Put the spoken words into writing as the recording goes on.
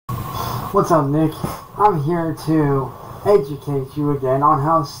What's up, Nick? I'm here to educate you again on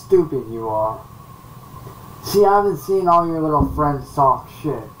how stupid you are. See, I've been seeing all your little friends talk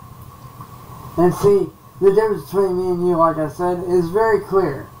shit. And see, the difference between me and you, like I said, is very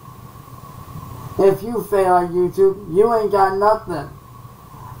clear. If you fail at YouTube, you ain't got nothing.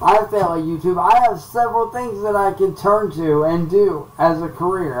 I fail at YouTube. I have several things that I can turn to and do as a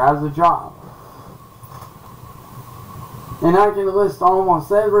career, as a job. And I can list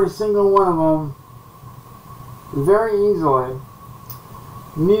almost every single one of them very easily.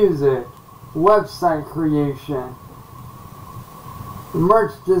 Music, website creation,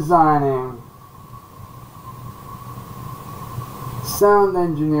 merch designing, sound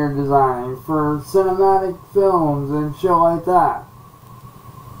engineer designing for cinematic films and shit like that.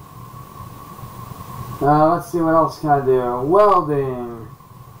 Let's see, what else can I do? Welding.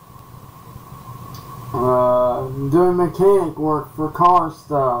 Doing mechanic work for car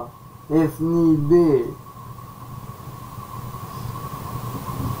stuff, if need be.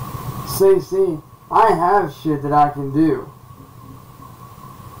 See, I have shit that I can do.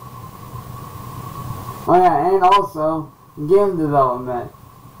 Oh yeah, and also game development,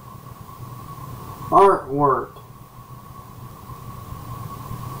 artwork.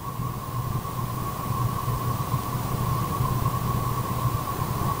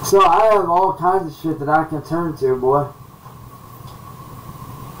 So I have all kinds of shit that I can turn to, boy.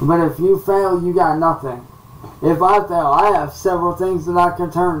 But if you fail, you got nothing. If I fail, I have several things that I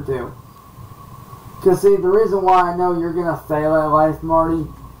can turn to. Because see, the reason why I know you're going to fail at life, Marty,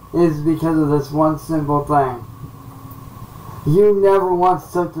 is because of this one simple thing. You never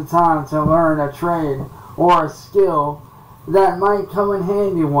once took the time to learn a trade or a skill that might come in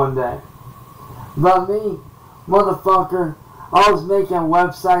handy one day. But me, motherfucker, I was making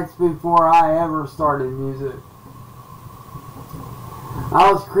websites before I ever started music.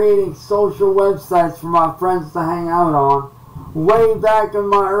 I was creating social websites for my friends to hang out on way back in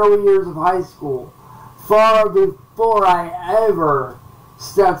my early years of high school, far before I ever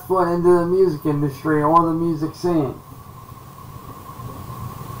stepped foot into the music industry or the music scene.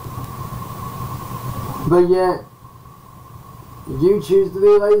 But yet, you choose to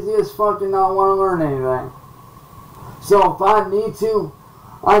be lazy as fuck and not want to learn anything. So if I need to,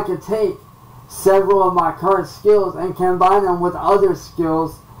 I could take several of my current skills and combine them with other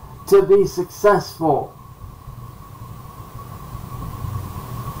skills to be successful.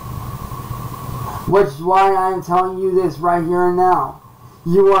 Which is why I am telling you this right here and now.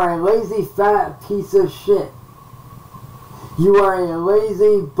 You are a lazy fat piece of shit. You are a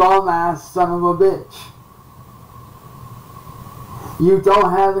lazy bum ass son of a bitch. You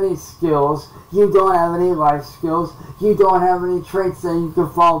don't have any skills. You don't have any life skills. You don't have any traits that you can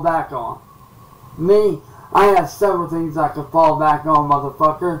fall back on. Me, I have several things I can fall back on,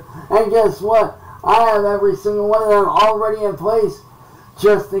 motherfucker. And guess what? I have every single one of them already in place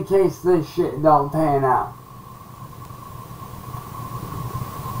just in case this shit don't pan out.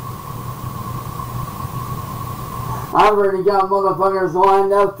 I've already got motherfuckers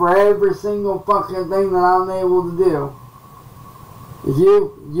lined up for every single fucking thing that I'm able to do.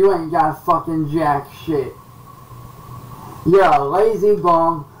 You ain't got fucking jack shit. You're a lazy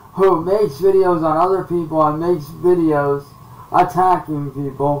bum who makes videos on other people and makes videos attacking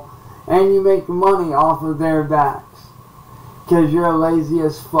people, and you make money off of their backs. Because you're lazy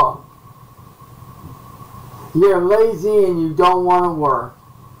as fuck. You're lazy and you don't want to work.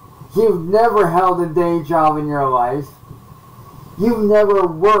 You've never held a day job in your life. You've never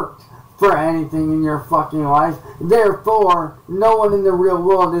worked for anything in your fucking life. Therefore, no one in the real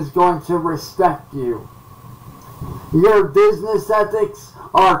world is going to respect you. Your business ethics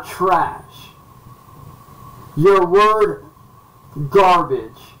are trash. Your word, garbage.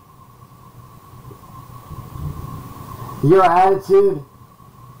 Your attitude,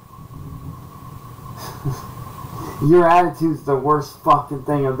 your attitude's the worst fucking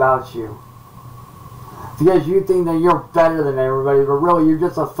thing about you. Because you think that you're better than everybody, but really you're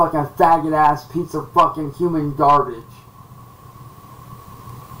just a fucking faggot ass piece of fucking human garbage.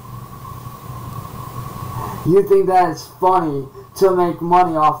 You think that it's funny to make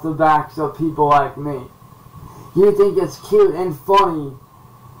money off the backs of people like me. You think it's cute and funny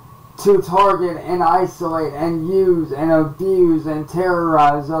to target and isolate and use and abuse and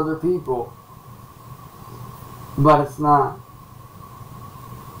terrorize other people. But it's not.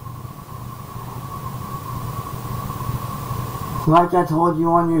 Like I told you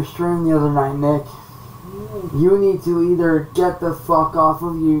on your stream the other night, Nick, you need to either get the fuck off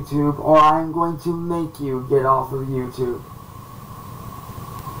of YouTube or I'm going to make you get off of YouTube.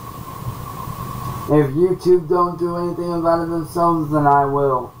 If YouTube don't do anything about it themselves, then I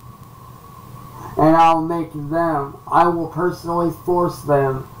will. And I'll make them, I will personally force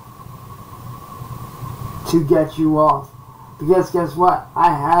them to get you off. Because guess what?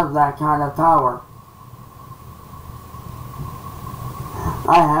 I have that kind of power.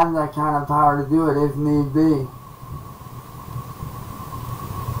 I have that kind of power to do it if need be.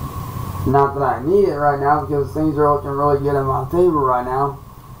 Not that I need it right now because things are looking really good in my favor right now.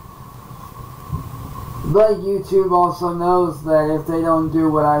 But YouTube also knows that if they don't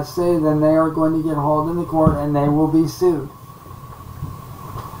do what I say, then they are going to get hauled into court and they will be sued.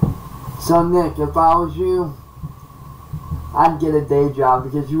 So Nick, if I was you, I'd get a day job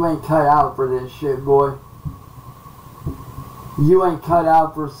because you ain't cut out for this shit, boy. You ain't cut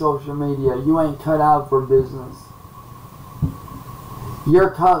out for social media. You ain't cut out for business. You're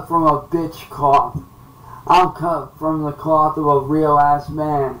cut from a bitch cloth. I'm cut from the cloth of a real ass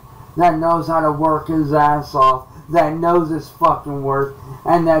man that knows how to work his ass off, that knows his fucking worth,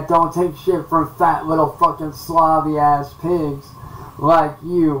 and that don't take shit from fat little fucking slobby ass pigs like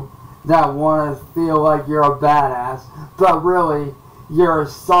you that want to feel like you're a badass, but really, you're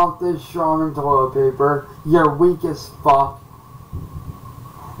as soft as Charmin toilet paper, you're weak as fuck,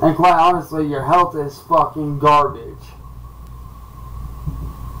 and quite honestly, your health is fucking garbage.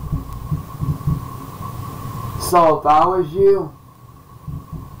 So if I was you,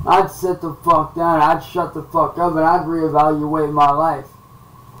 I'd sit the fuck down, I'd shut the fuck up, and I'd reevaluate my life.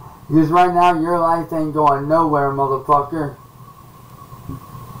 Because right now, your life ain't going nowhere, motherfucker.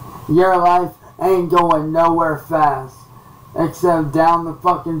 Your life ain't going nowhere fast. Except down the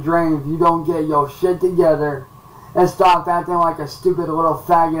fucking drain if you don't get your shit together and stop acting like a stupid little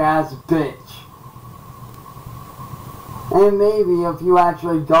faggot ass bitch. And maybe if you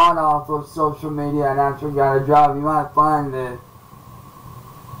actually got off of social media and actually got a job, you might find that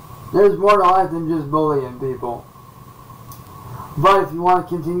there's more to life than just bullying people. But if you want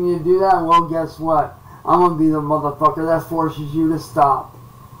to continue to do that, well, guess what? I'm going to be the motherfucker that forces you to stop.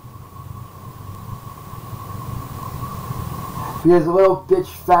 Because little bitch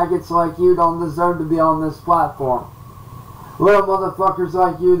faggots like you don't deserve to be on this platform. Little motherfuckers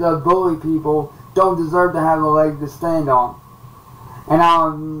like you that bully people don't deserve to have a leg to stand on. And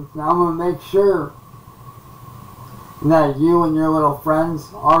I'm going to make sure that you and your little friends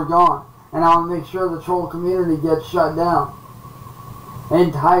are gone. And I'll make sure the troll community gets shut down.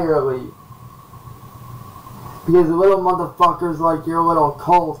 Entirely. Because the little motherfuckers like your little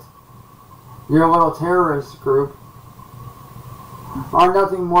cult, your little terrorist group, are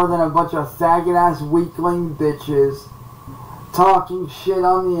nothing more than a bunch of faggot ass weakling bitches talking shit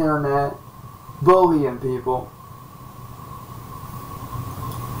on the internet, bullying people.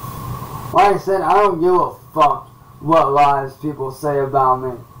 Like I said, I don't give a fuck what lies people say about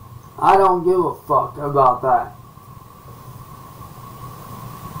me. I don't give a fuck about that.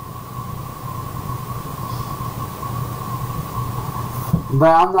 But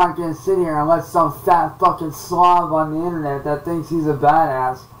I'm not going to sit here and let some fat fucking slob on the internet that thinks he's a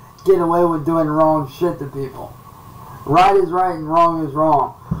badass get away with doing wrong shit to people. Right is right and wrong is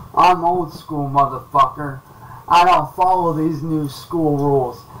wrong. I'm old school, motherfucker. I don't follow these new school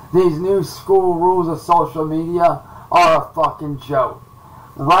rules. These new school rules of social media are a fucking joke.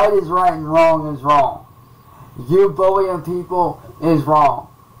 Right is right and wrong is wrong. You bullying people is wrong.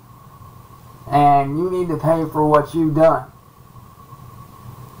 And you need to pay for what you've done.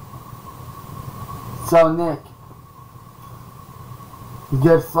 So Nick,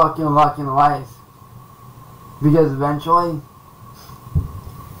 good fucking luck in life. Because eventually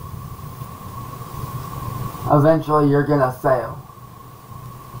you're gonna fail.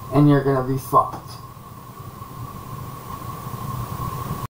 And you're gonna be fucked.